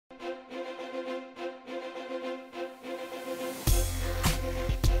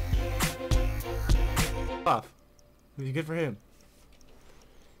off. It was good for him.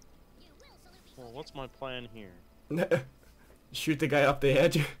 Well, what's my plan here? Shoot the guy off the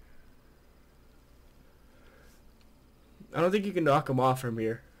edge. I don't think you can knock him off from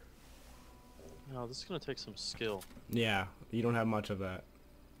here. No, this is gonna take some skill. Yeah, you don't have much of that.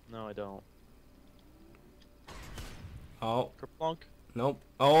 No, I don't. Oh, Kerplunk. nope.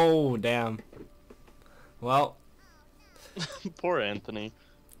 Oh, damn. Well, Poor Anthony.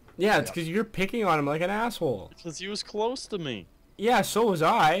 yeah, it's because you're picking on him like an asshole. Because he was close to me. Yeah, so was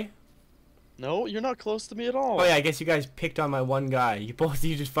I. No, you're not close to me at all. Oh yeah, I guess you guys picked on my one guy. You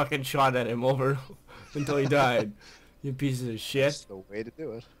just fucking shot at him over until he died. You pieces of shit. That's the way to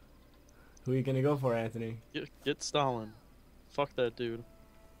do it. Who are you gonna go for, Anthony? Get Stalin. Fuck that dude.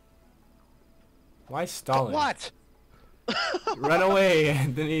 Why Stalin? What? Run away,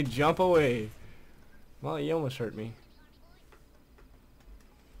 Anthony. Jump away. Well, you almost hurt me.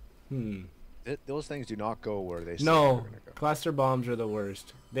 Those things do not go where they say No, they're gonna go. cluster bombs are the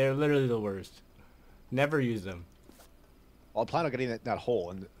worst. They're literally the worst. Never use them. Well, I plan on getting that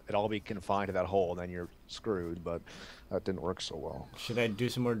hole, and it all be confined to that hole, and then you're screwed, but that didn't work so well. Should I do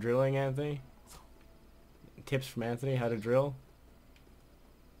some more drilling, Anthony? Tips from Anthony how to drill?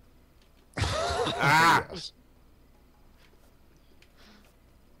 Ah! Yes.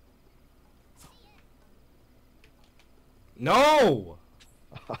 No!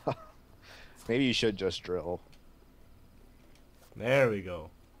 Maybe you should just drill. There we go.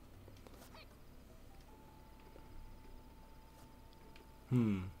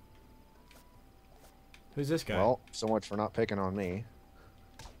 Who's this guy? Well, so much for not picking on me.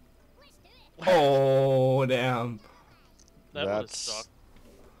 Oh, damn. That would have That's- sucked.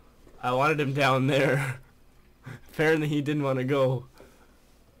 I wanted him down there. Apparently he didn't want to go.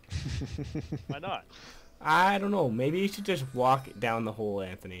 Why not? I don't know. Maybe you should just walk down the hole,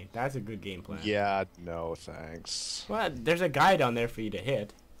 Anthony. That's a good game plan. Yeah, no thanks. Well, there's a guy down there for you to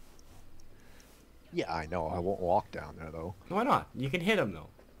hit. Yeah, I know. I won't walk down there, though. Why not? You can hit him, though.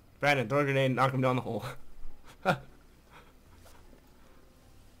 Brandon, throw a grenade and knock him down the hole.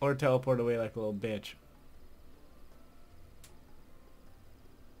 Or teleport away like a little bitch.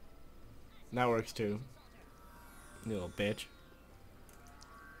 That works, too. You little bitch.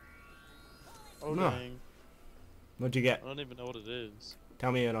 Oh No. dang. What'd you I get? don't even know what it is.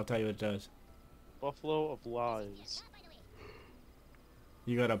 Tell me and I'll tell you what it does. Buffalo of lies.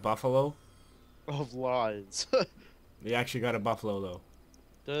 You got a buffalo? Of lies. You actually got a buffalo, though.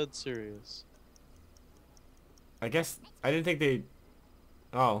 Dead serious. I guess I didn't think they.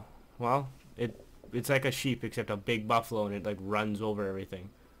 Oh, well, it's like a sheep except a big buffalo and it like runs over everything.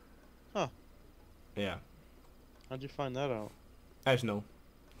 Huh. Yeah, How'd you find that out? I just know.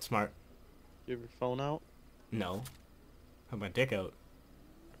 Smart. You have your phone out? No. Have my dick out.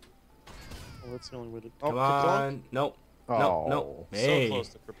 Well, that's the only way to. Oh, Come Kerplunk? on. Nope. Oh. Nope. Nope. Hey. So close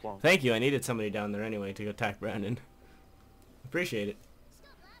to Kerplunk. Thank you. I needed somebody down there anyway to attack Brandon. Appreciate it.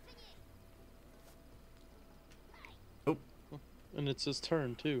 Oh. And it's his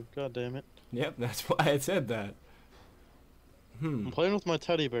turn too. God damn it. Yep. That's why I said that. I'm playing with my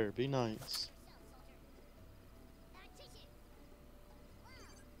teddy bear. Be nice.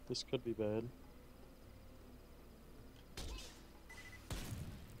 This could be bad.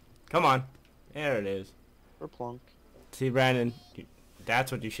 Come on. There it is. Kerplunk. See, Brandon,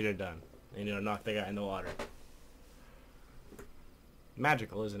 that's what you should have done. And, you know, knock the guy in the water.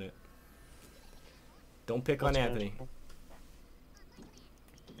 Magical, isn't it? Don't pick on What's Anthony. magical?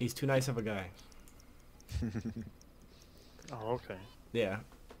 He's too nice of a guy. Oh, okay. Yeah.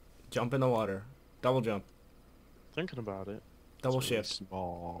 Jump in the water. Double jump. Thinking about it. Double It's a really shift.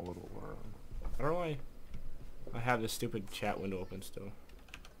 small little worm. I don't know why I have this stupid chat window open still.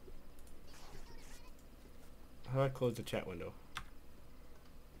 How do I close the chat window?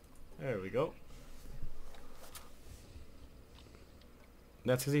 There we go.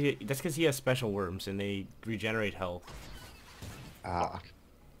 That's because he has special worms and they regenerate health. Ah.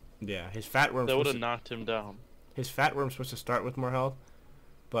 Yeah, his fat worm's That would supposed have knocked him down. his fat worm's supposed to start with more health,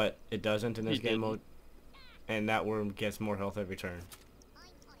 but it doesn't in this He game didn't. mode. And that worm gets more health every turn.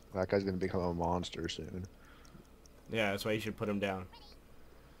 That guy's gonna become a monster soon. Yeah, that's why you should put him down.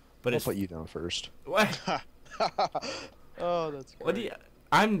 But I'll it's put you down first. what? Oh, that's great. What do you?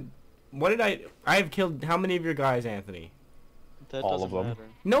 I've killed how many of your guys, Anthony? That all doesn't of them? matter.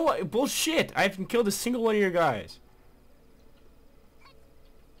 No, bullshit! I haven't killed a single one of your guys.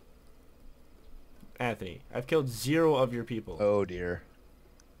 Anthony, I've killed 0 of your people. Oh dear.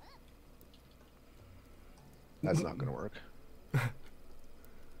 That's not gonna work.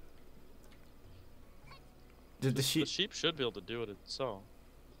 Did the The sheep? sheep should be able to do it itself.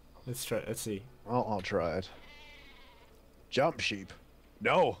 Let's try. Let's see. I'll try it. Jump, sheep.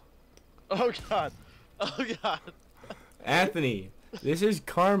 No. Oh god. Oh god. Anthony, this is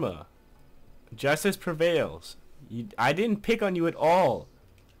karma. Justice prevails. I didn't pick on you at all.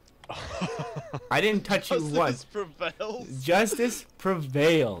 I didn't touch you once. Prevails. Justice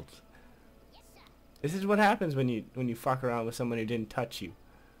prevailed. This is what happens when you fuck around with someone who didn't touch you.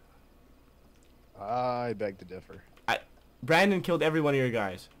 I beg to differ. Brandon killed every one of your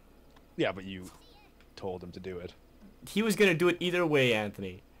guys. Yeah, but you told him to do it. He was gonna do it either way,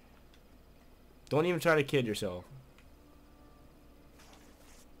 Anthony. Don't even try to kid yourself.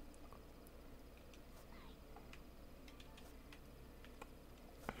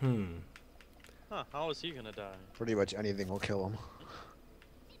 Huh, how is he gonna die? Pretty much anything will kill him.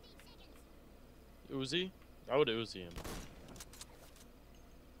 Uzi? I would Uzi him.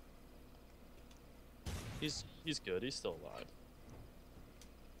 He's good, he's still alive.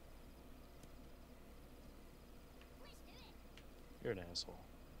 You're an asshole.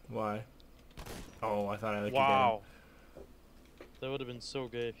 Why? Oh, I thought I could Wow. That would have been so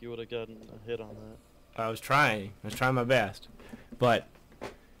gay if you would have gotten a hit on that. I was trying. I was trying my best, but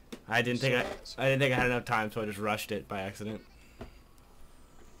I didn't think I didn't think I had enough time, so I just rushed it by accident. At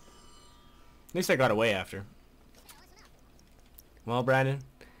least I got away after. Well, Brandon.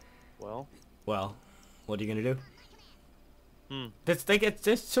 Well, What are you gonna do? Hmm. That's like it's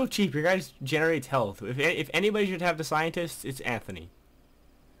just so cheap. Your guy generates health. If anybody should have the scientist, it's Anthony.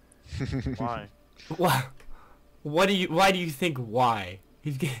 why? Why? Why do you think why?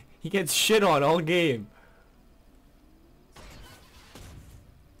 He gets shit on all game.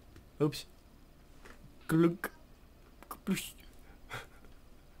 Oops. Glunk. Sploosh.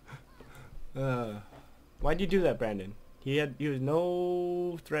 Why'd you do that, Brandon? He was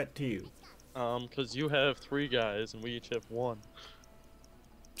no threat to you. 'Cause you have 3 guys and we each have 1.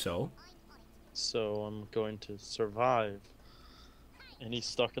 So? So I'm going to survive. And he's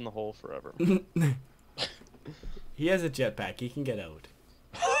stuck in the hole forever. He has a jetpack. He can get out.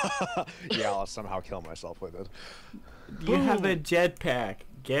 Yeah, I'll somehow kill myself with it. You have a jetpack.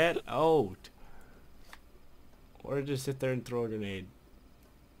 Get out. Or just sit there and throw a grenade.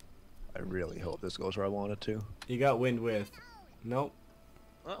 I really hope this goes where I want it to. You got wind with. Nope.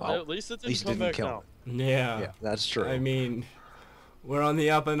 Well, at least it At least it didn't come didn't back kill out. me. Yeah. Yeah, that's true. I mean, we're on the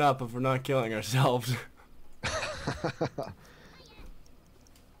up and up if we're not killing ourselves.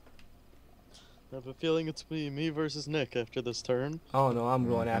 I have a feeling it's me versus Nick after this turn. Oh no, I'm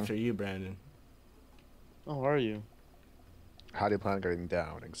going after you, Brandon. Oh, are you? How do you plan on getting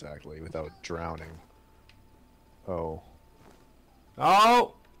down exactly without drowning? Oh.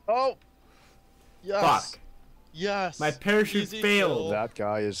 Oh! Oh! Yes! Fuck. Yes! My parachute Easy failed. kill. That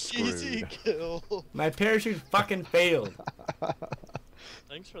guy is screwed. Easy kill. My parachute fucking failed.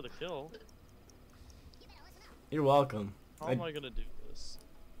 Thanks for the kill. You're welcome. How am I gonna do this?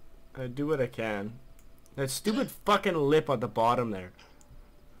 I do what I can. That stupid fucking lip at the bottom there.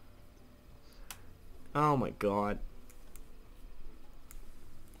 Oh my god.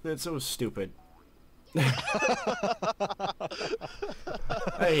 That's so stupid. I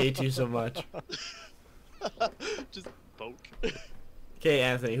hate you so much. Just poke. Okay,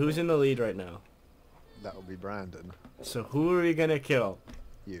 Anthony, who's in the lead right now? That would be Brandon. So who are we gonna kill?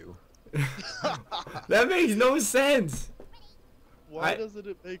 You. That makes no sense! Why doesn't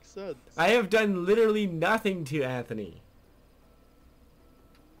it make sense? I have done literally nothing to Anthony.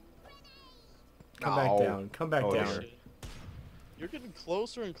 Come back down. Come back Oh, down. shit. You're getting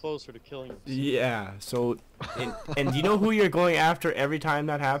closer and closer to killing yourself. Yeah, so... And you know who you're going after every time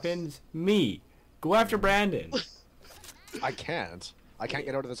that happens? Me. Go after Brandon. I can't. I can't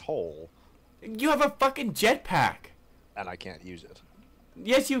get out of this hole. You have a fucking jetpack. And I can't use it.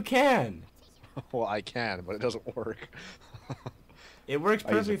 Yes, you can. Well, I can, but it doesn't work. It works I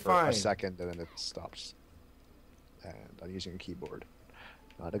use perfectly it for fine. a second and then it stops. And I'm using a keyboard,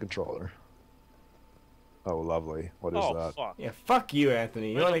 not a controller. Oh, lovely. What is Oh, that? fuck. Yeah, fuck you,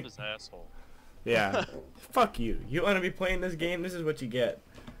 Anthony. You Right wanna... up his asshole. Yeah. Fuck you. You wanna be playing this game? This is what you get.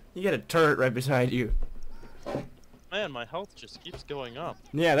 You get a turret right beside you. Man, my health just keeps going up.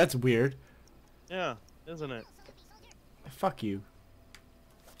 Yeah, that's weird. Yeah, isn't it? Fuck you.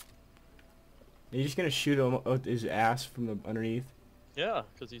 Are you just gonna shoot him out his ass from the underneath? Yeah,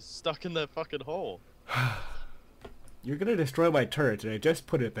 because he's stuck in that fucking hole. You're gonna destroy my turret, and I just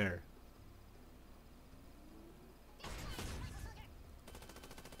put it there.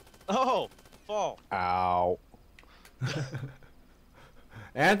 Oh! Fall. Ow.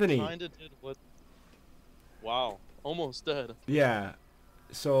 Anthony. Kinda did what... Wow. Almost dead. Yeah.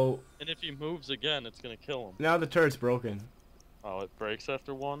 So And if he moves again, it's gonna kill him. now the turret's broken. Oh, it breaks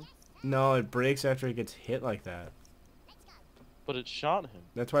after one? No, it breaks after it gets hit like that. But it shot him.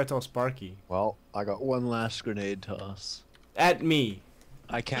 That's why it's all sparky. Well, I got one last grenade toss. At me.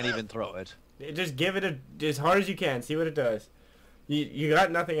 I can't even throw it. Just give it as hard as you can. See what it does. You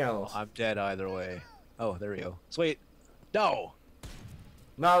got nothing else. I'm dead either way. Oh, there we go. Sweet. No!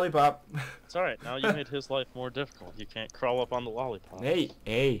 Lollipop. It's alright, now you made his life more difficult. You can't crawl up on the lollipop.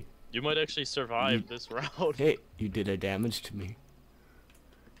 Hey. You might actually survive this route. Hey, you did a damage to me.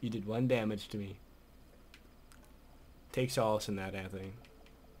 You did 1 damage to me. Take solace in that, Anthony.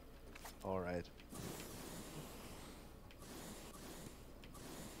 Alright.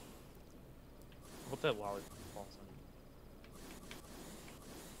 What that lollipop falls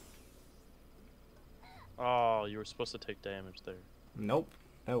on. Oh, you were supposed to take damage there. Nope,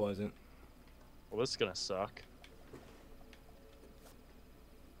 I wasn't. Well, this is gonna suck.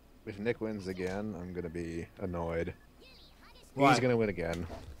 If Nick wins again, I'm gonna be annoyed. Why? He's gonna win again.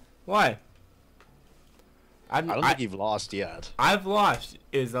 Why? I don't think you've lost yet. I've lost.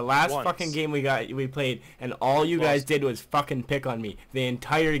 Is the last Once. fucking game we played, and all you guys did was fucking pick on me the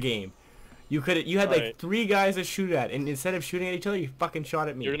entire game. You had like Alright. 3 guys to shoot at, and instead of shooting at each other, you fucking shot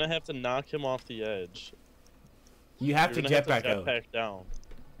at me. You're gonna have to knock him off the edge. You have to You're gonna have jetpack out. jetpack down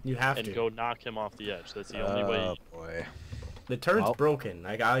You have and to. go knock him off the edge. That's the only way. Oh boy. The turret's Well. broken.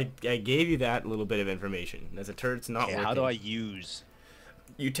 Like I gave you that little bit of information. As a turret's not Okay, working. how do I use?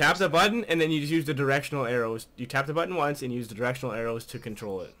 You tap the button and then you just use the directional arrows. You tap the button once and use the directional arrows to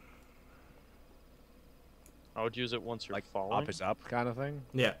control it. I would use it once you're Like falling. up is up kind of thing?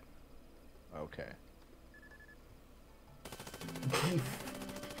 Yeah. Okay.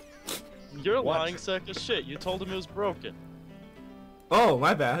 You're a What? lying sack of shit. You told him it was broken. Oh,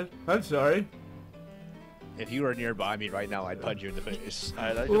 my bad. I'm sorry. If you were nearby me right now, I'd punch you in the face.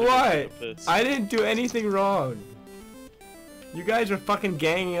 Alright, I could've What? hit you in the face. I didn't do anything wrong. You guys are fucking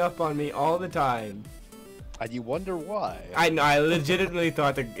ganging up on me all the time. And you wonder why. I know. I legitimately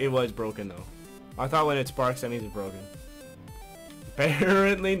thought that it was broken though. I thought when it sparks, that means it's broken.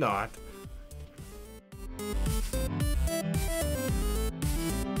 Apparently not.